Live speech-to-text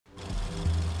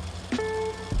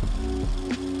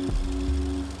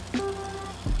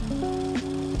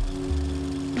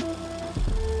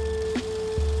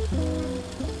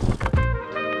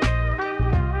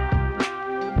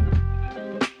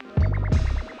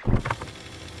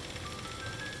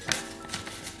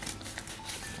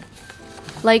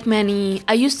Like many,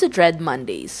 I used to dread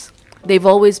Mondays. They've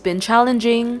always been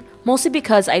challenging, mostly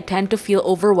because I tend to feel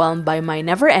overwhelmed by my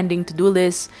never-ending to-do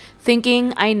list,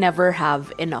 thinking I never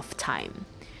have enough time.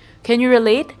 Can you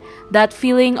relate? That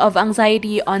feeling of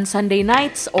anxiety on Sunday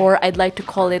nights, or I'd like to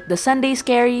call it the Sunday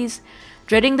scaries?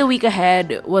 Dreading the week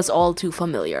ahead was all too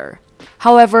familiar.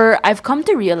 However, I've come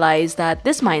to realize that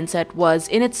this mindset was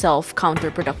in itself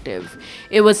counterproductive.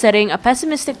 It was setting a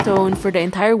pessimistic tone for the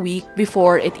entire week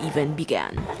before it even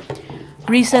began.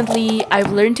 Recently,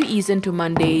 I've learned to ease into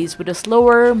Mondays with a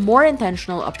slower, more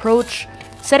intentional approach,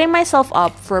 setting myself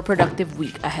up for a productive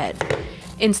week ahead.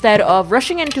 Instead of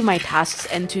rushing into my tasks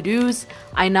and to-dos,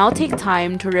 I now take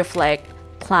time to reflect,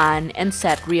 plan, and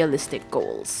set realistic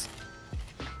goals.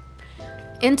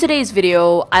 In today's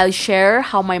video, I'll share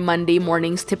how my Monday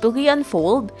mornings typically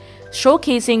unfold,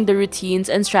 showcasing the routines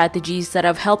and strategies that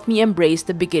have helped me embrace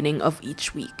the beginning of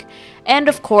each week. And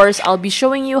of course, I'll be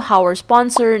showing you how our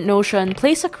sponsor, Notion,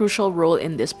 plays a crucial role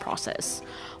in this process.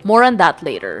 More on that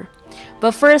later.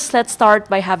 But first, let's start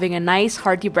by having a nice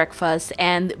hearty breakfast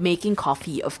and making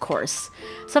coffee, of course.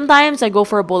 Sometimes I go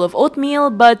for a bowl of oatmeal,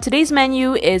 but today's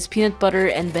menu is peanut butter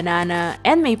and banana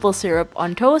and maple syrup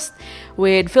on toast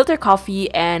with filter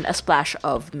coffee and a splash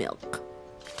of milk.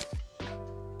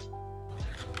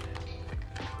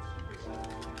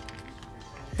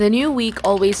 The new week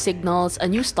always signals a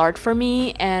new start for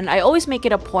me, and I always make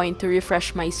it a point to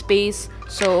refresh my space,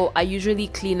 so I usually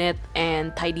clean it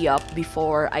and tidy up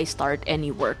before I start any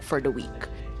work for the week.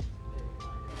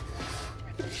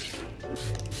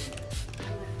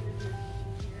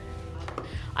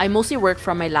 I mostly work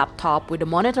from my laptop with a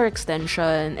monitor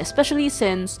extension, especially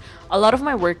since a lot of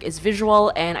my work is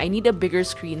visual and I need a bigger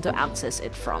screen to access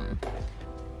it from.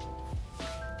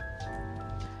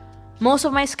 Most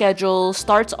of my schedule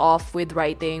starts off with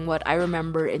writing what I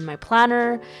remember in my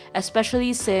planner,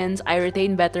 especially since I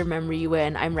retain better memory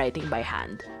when I'm writing by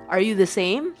hand. Are you the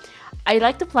same? I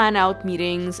like to plan out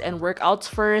meetings and workouts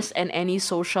first and any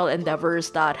social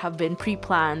endeavors that have been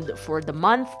pre-planned for the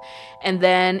month. And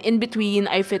then in between,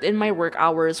 I fit in my work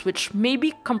hours, which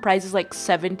maybe comprises like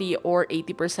 70 or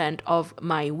 80% of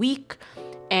my week.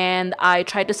 And I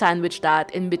try to sandwich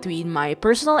that in between my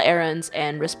personal errands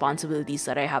and responsibilities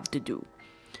that I have to do.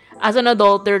 As an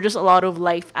adult, there are just a lot of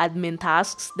life admin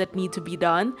tasks that need to be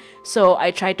done, so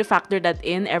I try to factor that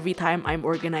in every time I'm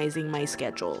organizing my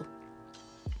schedule.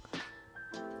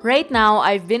 Right now,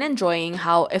 I've been enjoying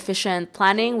how efficient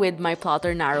planning with my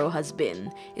plotter Narrow has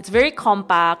been. It's very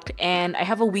compact, and I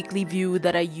have a weekly view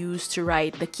that I use to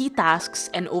write the key tasks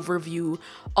and overview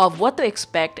of what to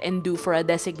expect and do for a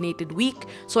designated week,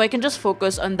 so I can just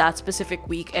focus on that specific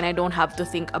week and I don't have to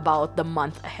think about the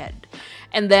month ahead.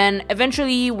 And then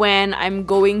eventually, when I'm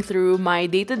going through my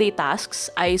day-to-day tasks,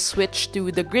 I switch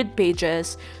to the grid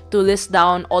pages to list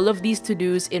down all of these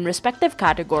to-dos in respective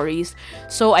categories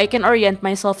so I can orient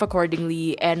myself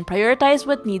accordingly and prioritize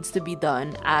what needs to be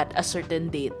done at a certain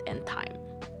date and time.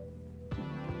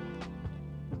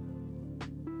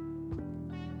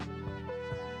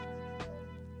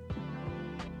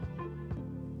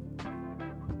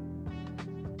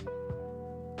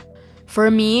 For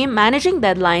me, managing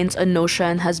deadlines on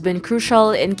Notion has been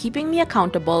crucial in keeping me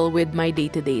accountable with my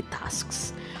day-to-day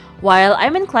tasks. While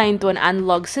I'm inclined to an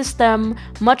analog system,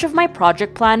 much of my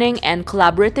project planning and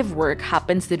collaborative work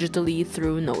happens digitally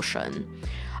through Notion.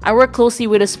 I work closely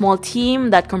with a small team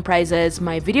that comprises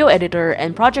my video editor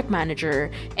and project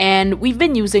manager, and we've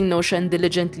been using Notion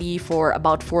diligently for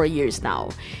about 4 years now.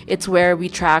 It's where we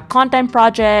track content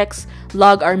projects,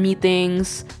 log our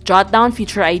meetings, jot down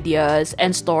future ideas,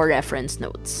 and store reference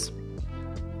notes.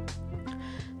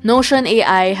 Notion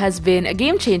AI has been a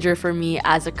game changer for me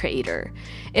as a creator.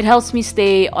 It helps me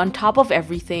stay on top of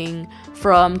everything,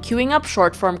 from queuing up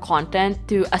short-form content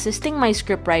to assisting my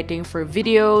script writing for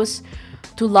videos,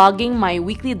 to logging my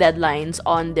weekly deadlines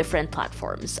on different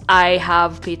platforms. I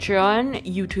have Patreon,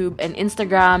 YouTube, and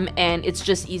Instagram, and it's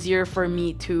just easier for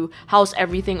me to house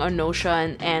everything on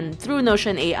Notion, and through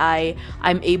Notion AI,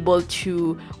 I'm able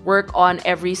to work on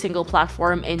every single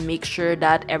platform and make sure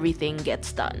that everything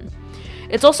gets done.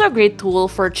 It's also a great tool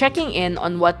for checking in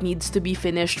on what needs to be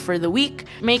finished for the week,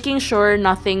 making sure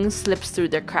nothing slips through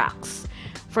the cracks.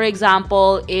 For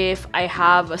example, if I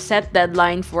have a set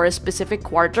deadline for a specific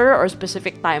quarter or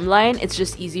specific timeline, it's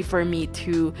just easy for me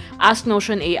to ask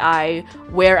Notion AI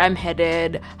where I'm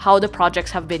headed, how the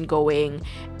projects have been going.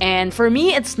 And for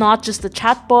me, it's not just a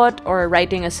chatbot or a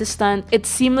writing assistant. It's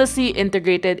seamlessly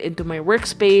integrated into my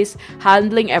workspace,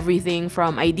 handling everything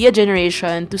from idea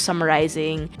generation to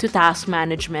summarizing to task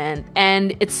management.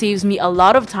 And it saves me a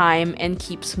lot of time and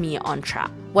keeps me on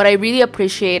track. What I really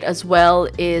appreciate as well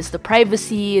is the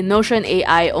privacy. Notion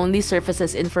AI only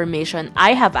surfaces information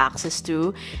I have access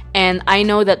to, and I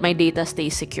know that my data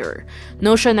stays secure.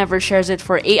 Notion never shares it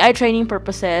for AI training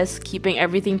purposes, keeping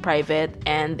everything private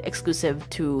and exclusive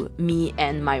to me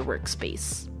and my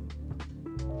workspace.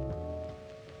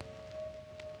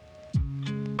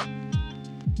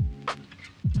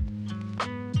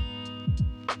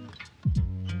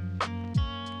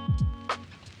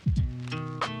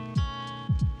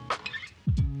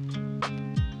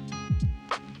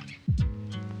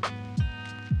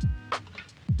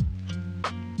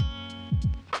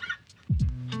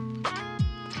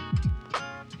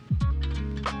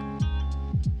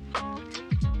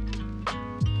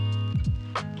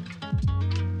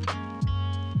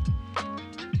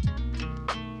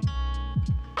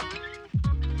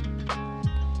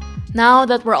 Now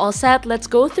that we're all set, let's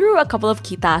go through a couple of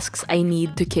key tasks I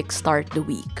need to kickstart the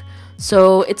week.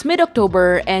 So it's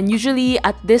mid-October, and usually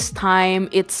at this time,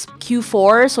 it's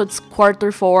Q4, so it's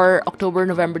Q4, October,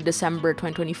 November, December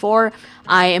 2024.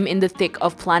 I am in the thick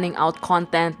of planning out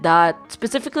content that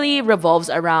specifically revolves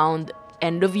around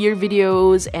end-of-year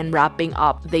videos and wrapping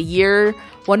up the year,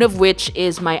 one of which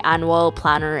is my annual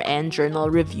planner and journal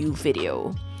review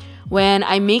video. When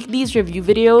I make these review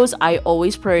videos, I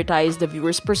always prioritize the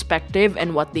viewer's perspective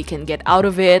and what they can get out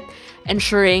of it,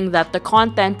 ensuring that the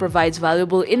content provides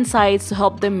valuable insights to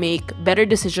help them make better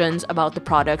decisions about the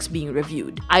products being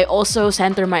reviewed. I also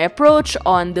center my approach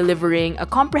on delivering a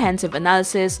comprehensive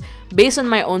analysis based on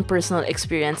my own personal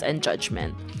experience and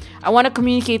judgment. I want to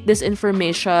communicate this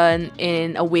information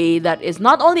in a way that is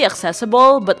not only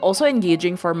accessible but also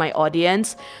engaging for my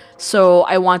audience. So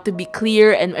I want to be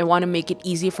clear and I want to make it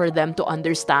easy for them to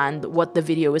understand what the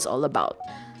video is all about.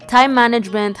 Time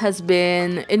management has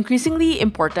been increasingly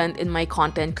important in my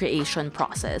content creation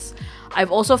process.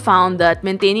 I've also found that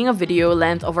maintaining a video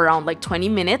length of around 20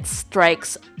 minutes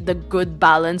strikes the good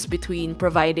balance between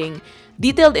providing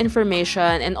detailed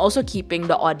information and also keeping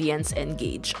the audience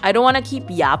engaged. I don't want to keep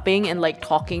yapping and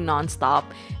talking nonstop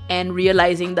and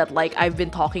realizing that I've been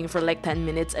talking for 10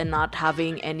 minutes and not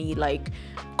having any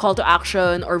call to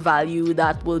action or value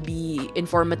that will be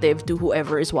informative to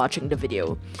whoever is watching the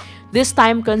video. This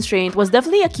time constraint was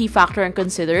definitely a key factor and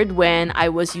considered when I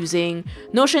was using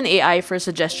Notion AI for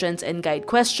suggestions and guide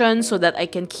questions so that I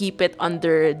can keep it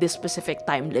under this specific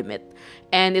time limit.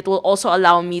 And it will also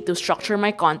allow me to structure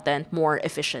my content more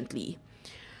efficiently.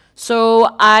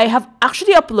 So I have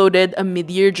actually uploaded a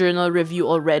mid-year journal review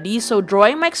already, so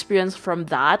drawing my experience from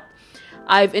that,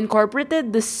 I've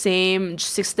incorporated the same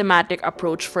systematic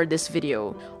approach for this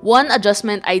video. One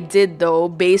adjustment I did though,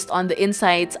 based on the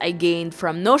insights I gained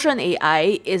from Notion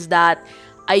AI, is that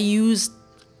I used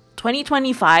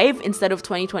 2025 instead of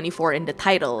 2024 in the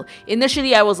title.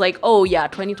 Initially, I was like, oh yeah,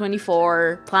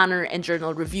 2024 planner and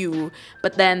journal review.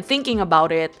 But then thinking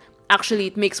about it, actually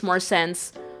it makes more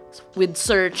sense with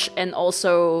search and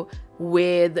also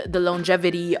with the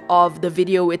longevity of the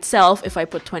video itself if I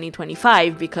put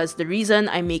 2025, because the reason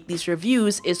I make these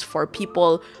reviews is for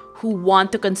people who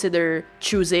want to consider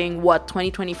choosing what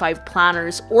 2025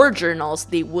 planners or journals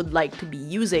they would like to be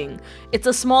using. It's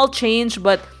a small change,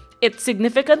 but it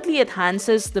significantly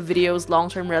enhances the video's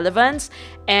long-term relevance,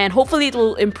 and hopefully it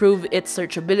will improve its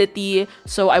searchability.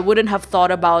 So I wouldn't have thought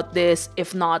about this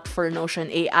if not for Notion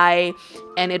AI,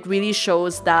 and it really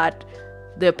shows that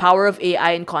the power of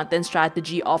AI in content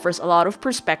strategy offers a lot of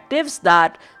perspectives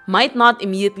that might not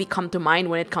immediately come to mind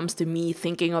when it comes to me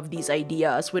thinking of these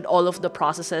ideas with all of the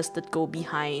processes that go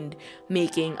behind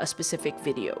making a specific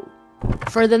video.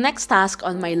 For the next task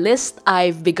on my list,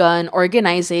 I've begun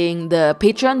organizing the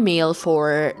Patreon mail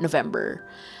for November.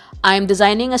 I'm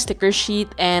designing a sticker sheet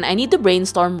and I need to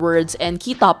brainstorm words and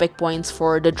key topic points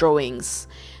for the drawings.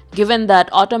 Given that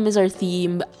autumn is our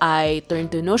theme, I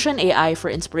turned to Notion AI for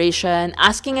inspiration,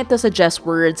 asking it to suggest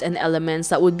words and elements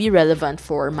that would be relevant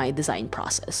for my design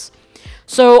process.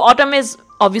 So autumn is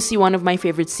obviously one of my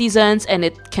favorite seasons and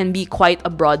it can be quite a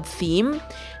broad theme.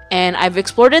 And I've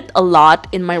explored it a lot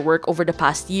in my work over the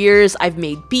past years. I've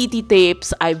made PET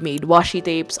tapes, I've made washi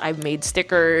tapes, I've made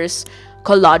stickers,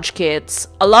 collage kits.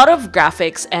 A lot of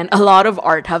graphics and a lot of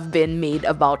art have been made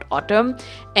about autumn.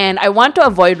 And I want to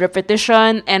avoid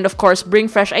repetition and of course bring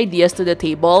fresh ideas to the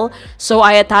table. So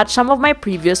I attached some of my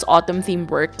previous autumn themed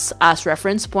works as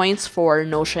reference points for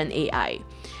Notion AI.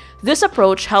 This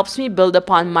approach helps me build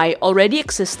upon my already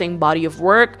existing body of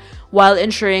work while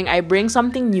ensuring I bring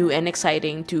something new and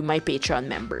exciting to my Patreon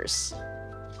members.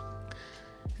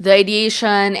 The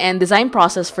ideation and design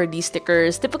process for these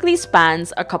stickers typically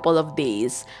spans a couple of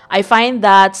days. I find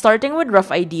that starting with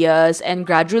rough ideas and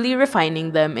gradually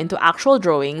refining them into actual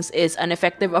drawings is an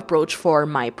effective approach for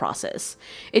my process.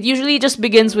 It usually just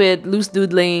begins with loose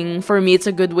doodling. For me, it's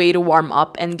a good way to warm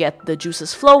up and get the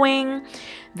juices flowing.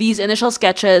 These initial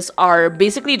sketches are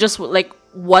basically just like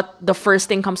what the first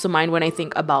thing comes to mind when I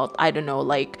think about, I don't know,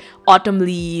 like autumn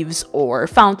leaves or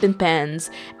fountain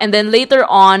pens. And then later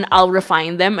on, I'll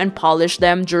refine them and polish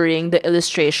them during the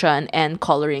illustration and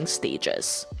coloring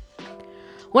stages.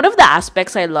 One of the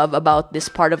aspects I love about this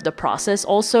part of the process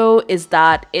also is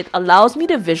that it allows me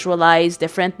to visualize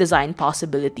different design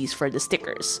possibilities for the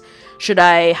stickers. Should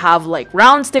I have like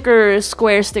round stickers,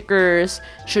 square stickers?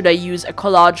 Should I use a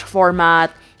collage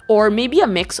format? Or maybe a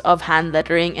mix of hand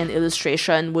lettering and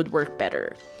illustration would work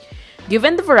better.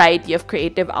 Given the variety of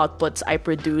creative outputs I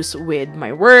produce with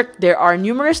my work, there are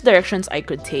numerous directions I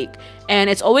could take, and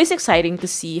it's always exciting to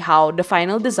see how the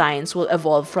final designs will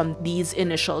evolve from these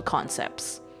initial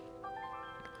concepts.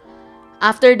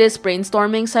 After this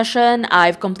brainstorming session,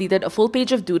 I've completed a full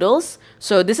page of doodles.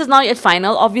 So this is not yet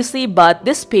final, obviously, but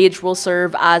this page will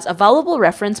serve as a valuable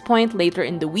reference point later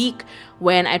in the week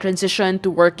when I transition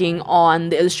to working on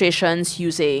the illustrations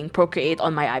using Procreate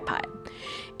on my iPad.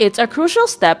 It's a crucial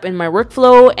step in my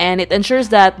workflow, and it ensures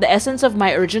that the essence of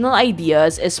my original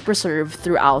ideas is preserved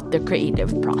throughout the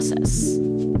creative process.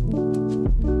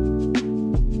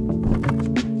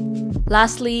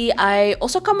 Lastly, I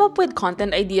also come up with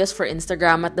content ideas for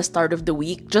Instagram at the start of the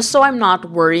week, just so I'm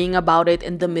not worrying about it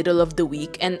in the middle of the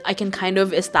week, and I can kind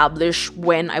of establish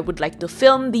when I would like to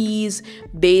film these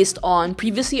based on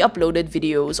previously uploaded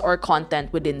videos or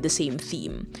content within the same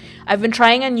theme. I've been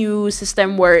trying a new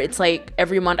system where it's like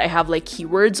every month I have like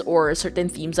keywords or certain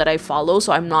themes that I follow,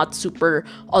 so I'm not super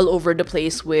all over the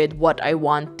place with what I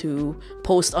want to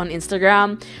post on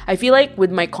Instagram. I feel like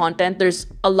with my content, there's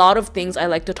a lot of things I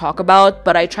like to talk about,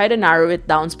 but I try to narrow it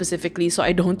down specifically so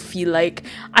I don't feel like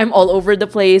I'm all over the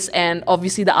place, and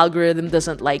obviously the algorithm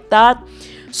doesn't like that.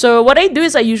 So what I do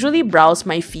is I usually browse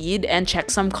my feed and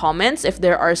check some comments if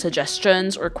there are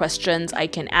suggestions or questions I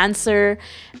can answer,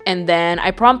 and then I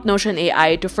prompt Notion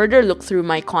AI to further look through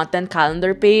my content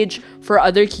calendar page for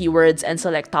other keywords and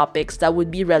select topics that would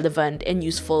be relevant and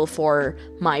useful for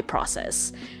my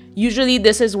process. Usually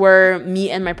this is where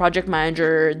me and my project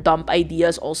manager dump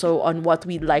ideas also on what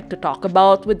we'd like to talk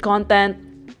about with content,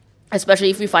 especially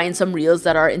if we find some reels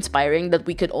that are inspiring that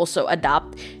we could also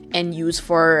adapt and use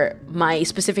for my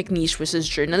specific niche, which is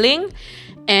journaling.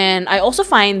 And I also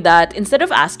find that instead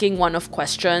of asking one-off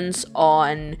questions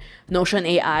on Notion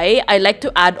AI, I like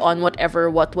to add on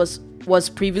what was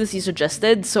previously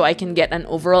suggested so I can get an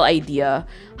overall idea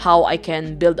how I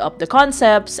can build up the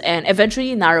concepts and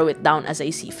eventually narrow it down as I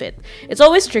see fit. It's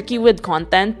always tricky with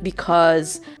content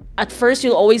because at first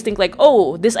you'll always think like,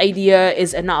 oh, this idea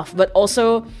is enough, but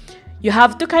also you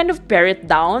have to kind of pare it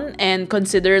down and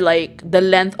consider like the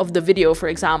length of the video. For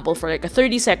example, for like a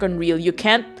 30-second reel, you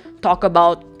can't talk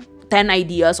about 10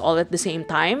 ideas all at the same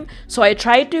time. So I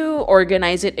try to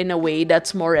organize it in a way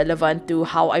that's more relevant to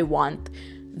how I want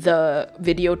the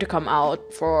video to come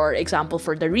out, for example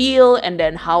for the reel, and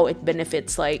then how it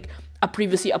benefits like a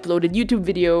previously uploaded YouTube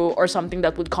video or something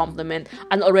that would complement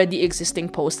an already existing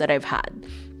post that I've had.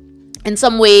 In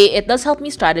some way, it does help me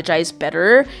strategize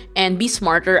better and be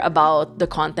smarter about the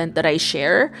content that I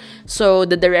share, so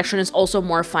the direction is also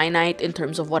more finite in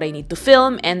terms of what I need to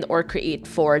film and or create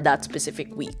for that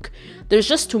specific week. There's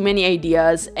just too many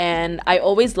ideas, and I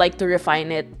always like to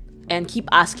refine it and keep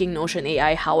asking Notion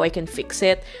AI how I can fix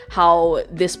it, how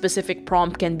this specific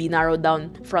prompt can be narrowed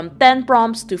down from 10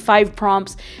 prompts to 5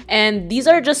 prompts. And these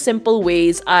are just simple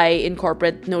ways I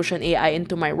incorporate Notion AI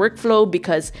into my workflow,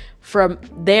 because from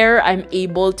there, I'm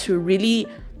able to really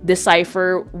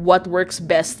decipher what works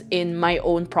best in my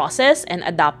own process and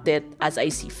adapt it as I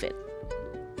see fit.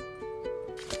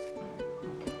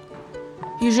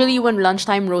 Usually when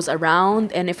lunchtime rolls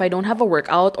around and if I don't have a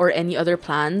workout or any other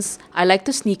plans, I like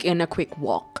to sneak in a quick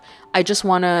walk. I just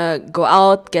want to go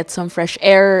out, get some fresh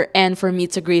air, and for me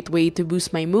it's a great way to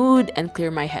boost my mood and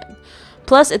clear my head.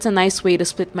 Plus, it's a nice way to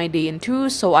split my day in two,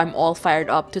 so I'm all fired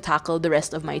up to tackle the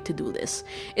rest of my to-do list.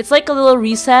 It's like a little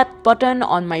reset button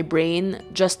on my brain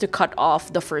just to cut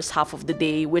off the first half of the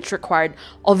day, which required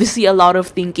obviously a lot of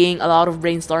thinking, a lot of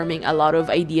brainstorming, a lot of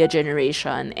idea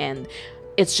generation, and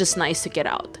it's just nice to get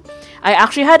out. I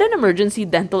actually had an emergency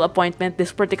dental appointment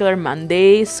this particular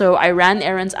Monday, so I ran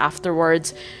errands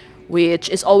afterwards, which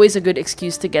is always a good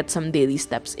excuse to get some daily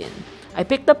steps in. I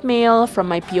picked up mail from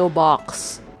my PO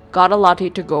box, got a latte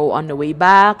to go on the way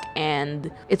back,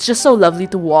 and it's just so lovely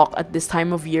to walk at this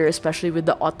time of year, especially with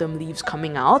the autumn leaves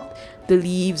coming out. The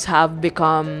leaves have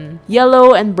become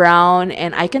yellow and brown,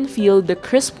 and I can feel the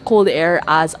crisp cold air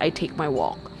as I take my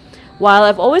walk. While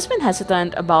I've always been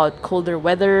hesitant about colder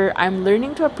weather, I'm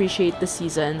learning to appreciate the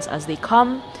seasons as they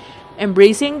come,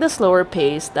 embracing the slower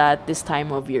pace that this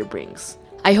time of year brings.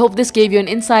 I hope this gave you an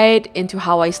insight into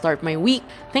how I start my week.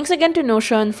 Thanks again to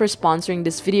Notion for sponsoring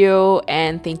this video,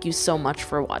 and thank you so much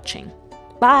for watching.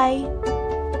 Bye!